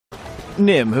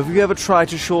Nim, have you ever tried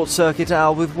to short-circuit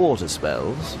Owl with water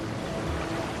spells?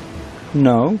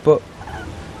 No, but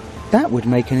that would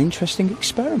make an interesting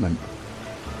experiment.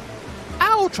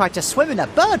 Owl tried to swim in a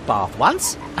bird bath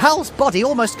once. Owl's body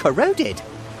almost corroded.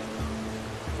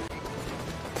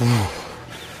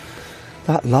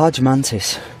 That large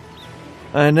mantis.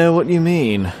 I know what you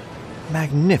mean.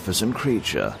 Magnificent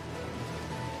creature.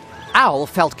 Owl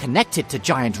felt connected to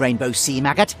giant rainbow sea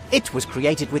maggot. It was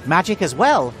created with magic as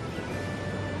well.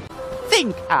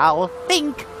 Think, Owl,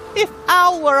 think. If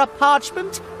Owl were a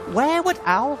parchment, where would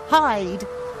Owl hide?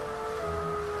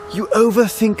 You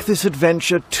overthink this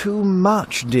adventure too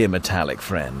much, dear metallic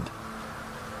friend.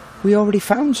 We already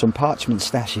found some parchment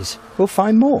stashes. We'll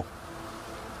find more.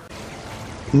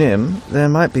 Nim, there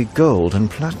might be gold and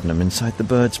platinum inside the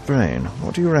bird's brain.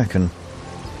 What do you reckon?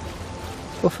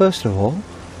 Well, first of all,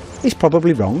 he's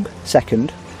probably wrong.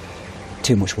 Second,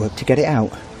 too much work to get it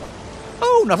out.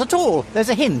 Oh, not at all. There's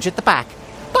a hinge at the back.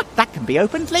 But that can be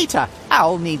opened later.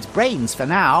 Owl needs brains for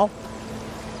now.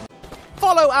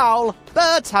 Follow Owl.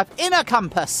 Birds have inner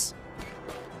compass.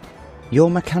 You're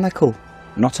mechanical,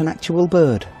 not an actual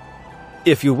bird.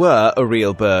 If you were a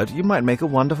real bird, you might make a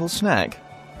wonderful snack.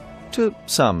 To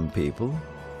some people.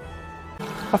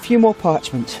 A few more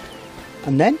parchments.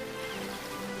 And then?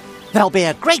 There'll be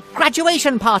a great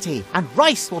graduation party, and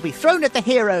rice will be thrown at the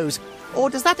heroes. Or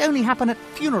does that only happen at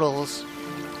funerals?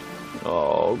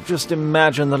 Oh, just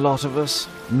imagine the lot of us,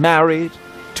 married,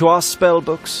 to our spell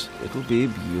books. It'll be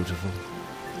beautiful.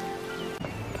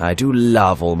 I do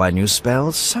love all my new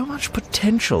spells. So much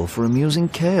potential for amusing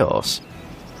chaos.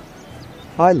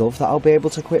 I love that I'll be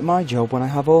able to quit my job when I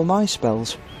have all my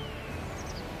spells.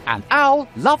 And Owl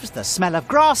loves the smell of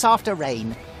grass after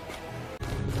rain.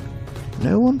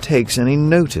 No one takes any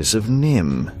notice of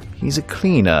Nim. He's a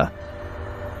cleaner.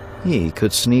 He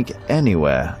could sneak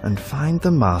anywhere and find the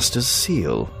Master's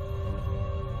seal.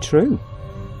 True.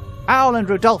 Owl and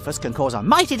Rudolfus can cause a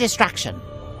mighty distraction.